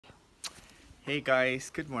Hey guys,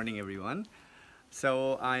 good morning everyone.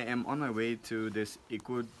 So I am on my way to this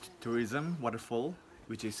ecotourism waterfall,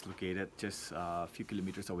 which is located just a few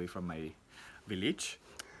kilometers away from my village.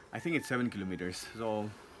 I think it's 7 kilometers. So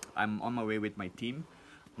I'm on my way with my team,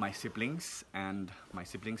 my siblings and my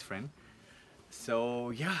siblings' friend.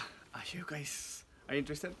 So yeah, I'll show you guys. Are you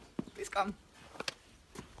interested? Please come.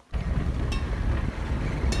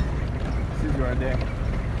 Since you are there.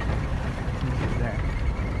 Since there.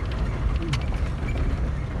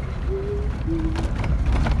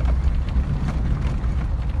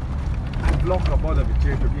 I vlogged about the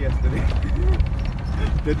church yesterday.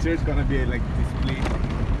 The church is gonna be like display.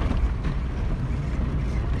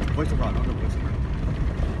 Voice over, not the voice over.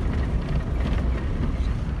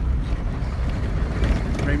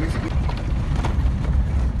 Framing speed.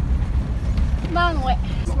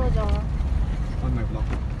 On my vlog.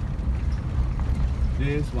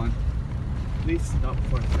 This one. Please stop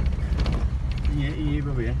for a sec.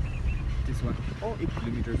 This one. Oh, 8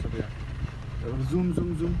 kilometers over there. Zoom,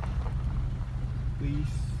 zoom, zoom.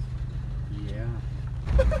 Please. Yeah.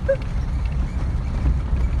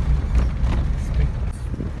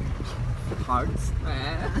 Hearts.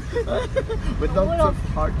 With lots of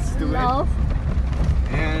hearts to it.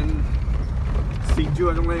 And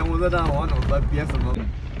Singju, anong nga yung ulo na one of that piece of them.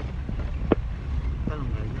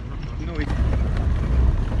 You know,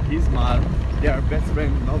 his mom, they are best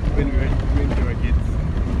friends, not when we were kids.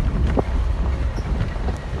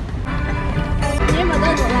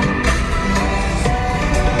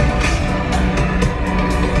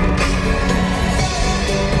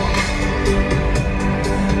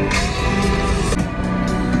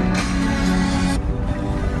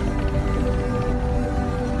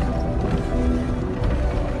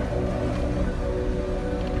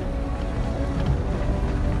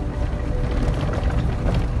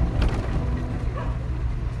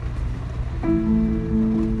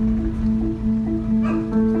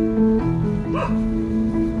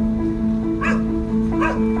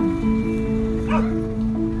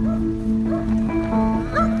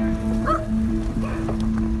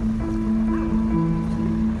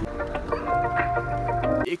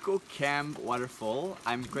 Eco Camp Waterfall.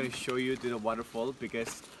 I'm going to show you to the waterfall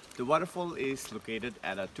because the waterfall is located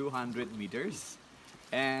at a 200 meters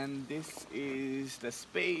and this is the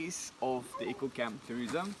space of the Eco Camp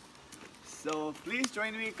tourism. So please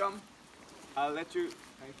join me, come. I'll let you.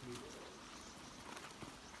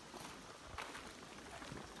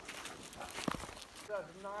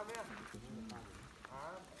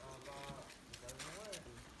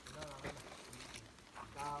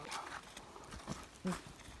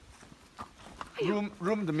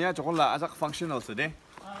 Room the mia chokola asak functional today.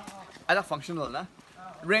 Asak functional na.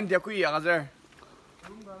 Rent dia kui agazer.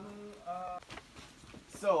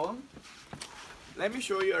 So let me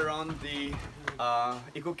show you around the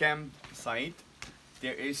Eco Camp site.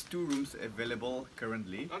 There is 2 rooms available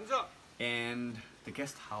currently, and the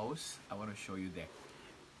guest house I want to show you there.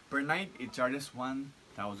 Per night it charges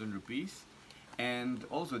 1,000 rupees, and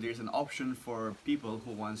also there's an option for people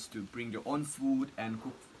who wants to bring their own food and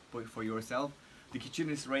cook for yourself. The kitchen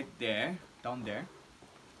is right there, down there.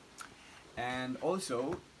 And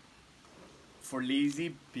also, for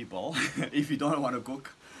lazy people, if you don't want to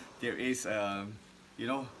cook, there is, you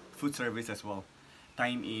know, food service as well.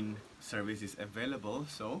 Dine-in service is available,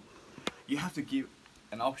 so you have to give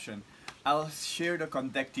an option. I'll share the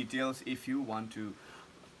contact details if you want to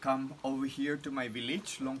come over here to my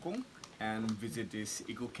village, Longkong, and visit this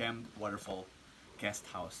Eco Camp Waterfall guest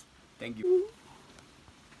house. Thank you.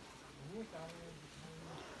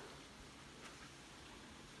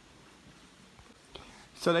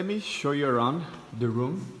 So let me show you around the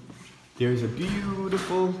room. There is a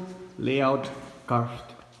beautiful layout,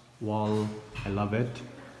 carved wall. I love it.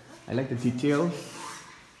 I like the details.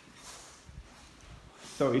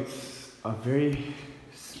 So it's a very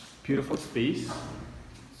beautiful space.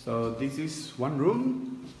 So this is one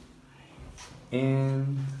room,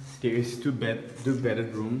 and there is two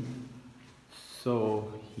bedded room.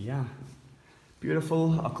 So yeah,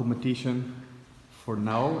 beautiful accommodation for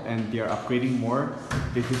now, and they are upgrading more.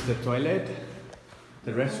 This is the toilet,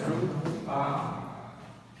 the restroom,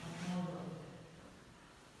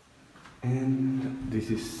 and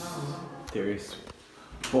there is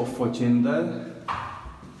both for gender.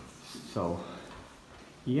 So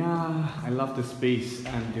yeah, I love the space,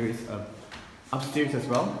 and there is a upstairs as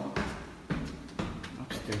well.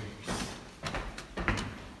 Upstairs.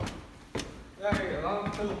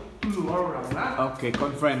 Okay,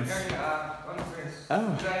 conference.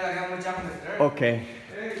 Oh. Okay.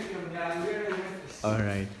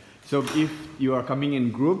 Alright. So if you are coming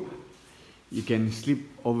in group, You can sleep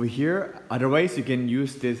over here. Otherwise, you can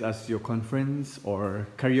use this as your conference or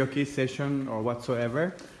karaoke session or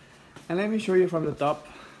whatsoever. And let me show you from the top.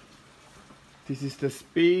 This is the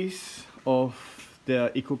space of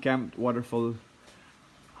the EcoCamp Waterfall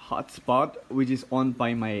hotspot, which is owned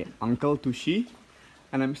by my uncle Tushi.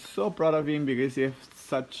 And I'm so proud of him because he has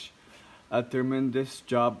such a tremendous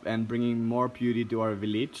job and bringing more beauty to our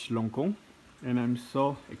village, Longkong. And I'm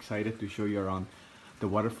so excited to show you around the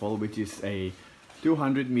waterfall, which is a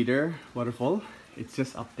 200-meter waterfall. It's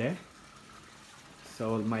just up there.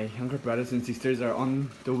 So my younger brothers and sisters are on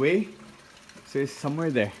the way. So it's somewhere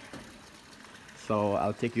there. So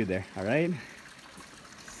I'll take you there, alright?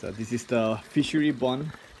 So this is the fishery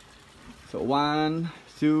pond. So 1,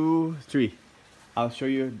 2, 3. I'll show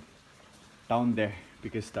you down there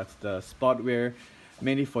because that's the spot where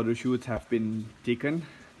many photo shoots have been taken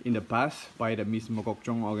in the past by the Miss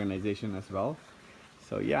MOKOKCHUNG organization as well.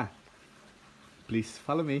 So yeah, please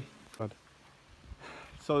follow me.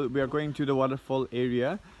 So we are going to the waterfall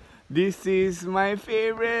area. This is my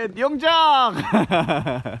favorite,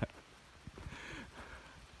 Yongjak!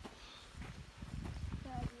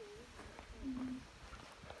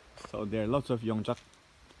 So there are lots of Yongjak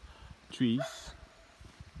trees.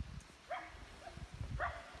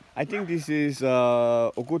 I think this is,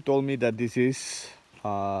 Oku told me that this is,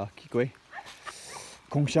 Kikwe?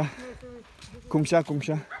 Kongsha. Kongsha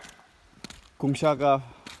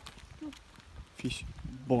fish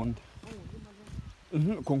pond.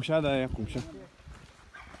 Kongsha da ya, Kongsha.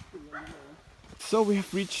 So we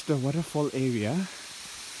have reached the waterfall area.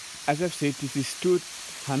 As I've said, this is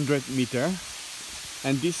 200 meter,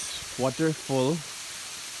 and this waterfall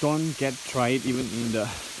don't get dried even in the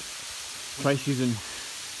dry season.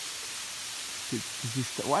 This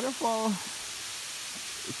is the waterfall.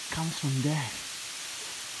 It comes from there.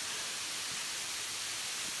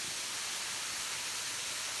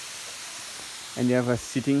 And you have a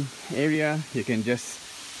sitting area. You can just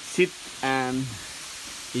sit and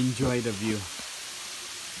enjoy the view.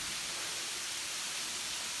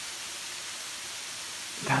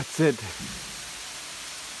 That's it.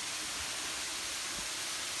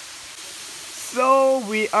 So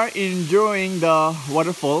we are enjoying the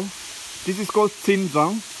waterfall. This is called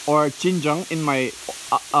Xinjiang or Xinjiang in my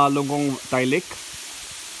Longkong dialect.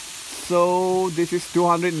 So this is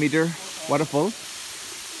 200-meter waterfall.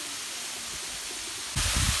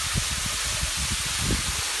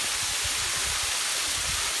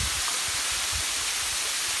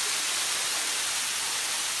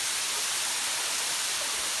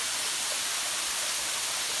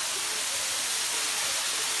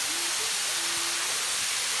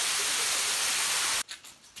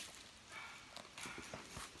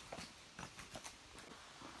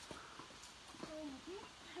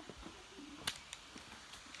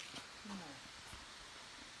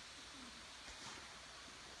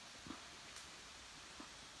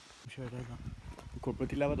 Cột bờ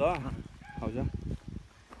thì là đó, hảo chưa?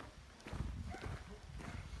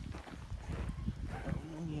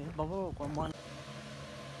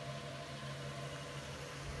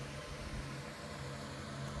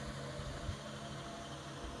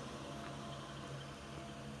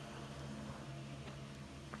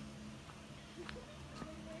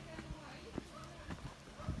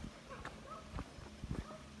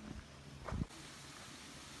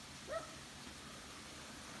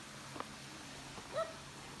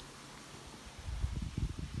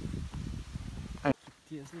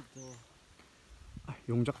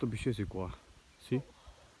 용작도 비슈했을 거야. See?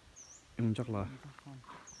 용작 라.